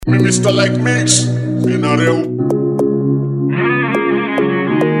Me Mr. Like Mix, you know they.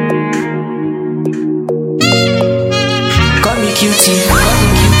 Call me cutie, call me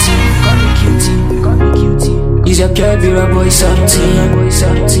cutie, call me cutie, call me cutie. Is your girl be a boy something, boy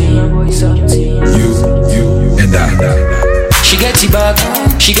something, boy something. You and I. She get the back,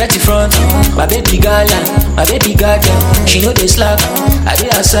 she get the front. My baby gala, my baby gaga. She know they slack, I dey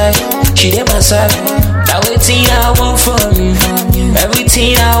outside, she dey my side. Now everything I want from you,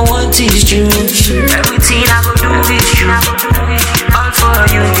 everything I want is true. Everything I go do is true. All for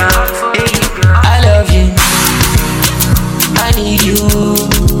you, girl. Hey, I love you, I need you.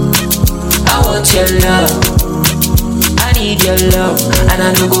 I want your love, I need your love, and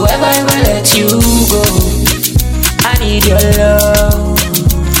I no go ever let you go. I need your love,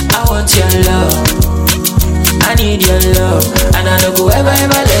 I want your love, I need your love, and I don't go ever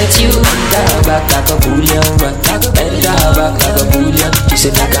let you enter back like a bullion, enter back like a bullion. She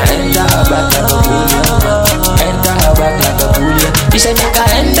said I can enter back like a bullion, enter back like a bullion. She said I can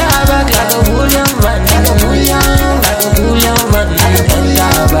enter back like a bullion, man, like a bullion, like a bullion, man, like a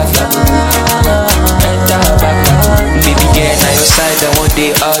enter back like a bullion, enter back like a bullion. Baby girl, now your side, I want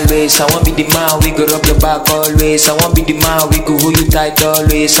day always. I want be the man, we go rub your back always. I want be the man, we go hold you tight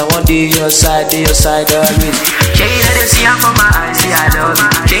always. I want day your side always. She know they see I'm for my eyes, say I love you.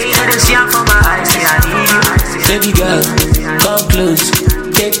 She know they see I'm for my eyes, say I need you. Baby girl, come close,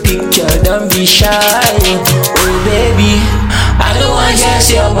 take picture, don't be shy. Oh baby, I don't want you to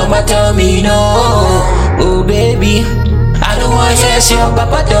see your mama tell me no. Oh baby, I don't want you to see your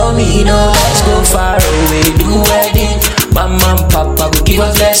papa tell me no. Let's go far away, do wedding. Mama and papa will give a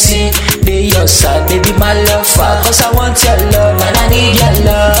blessing. They your side, baby my love for. Cause I want your love and I need your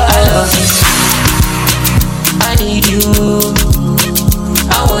love. I love you, I need you,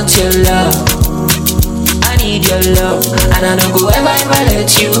 I want your love, I need your love, and I don't go ever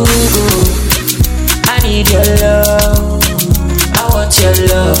let you go. I need your love, I want your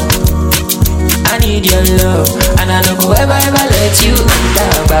love, I need your love, and I don't go ever let you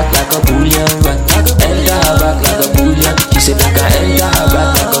enter back like a bullion, enter back like a bullion. She said I can enter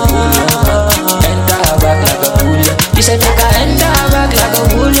back like a bullion, enter back like a bullion. She said I can enter back like a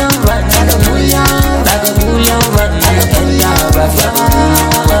bullion, like a bullion, like a bullion, like a enter back like a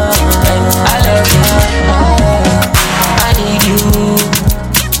bullion. I love you, I need you,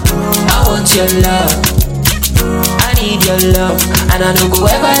 I want your love, I need your love, and I don't go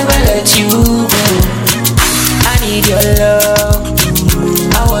ever let you go. I need your love,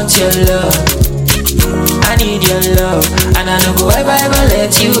 I want your love, I need your love, and I don't go ever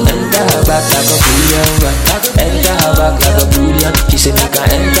let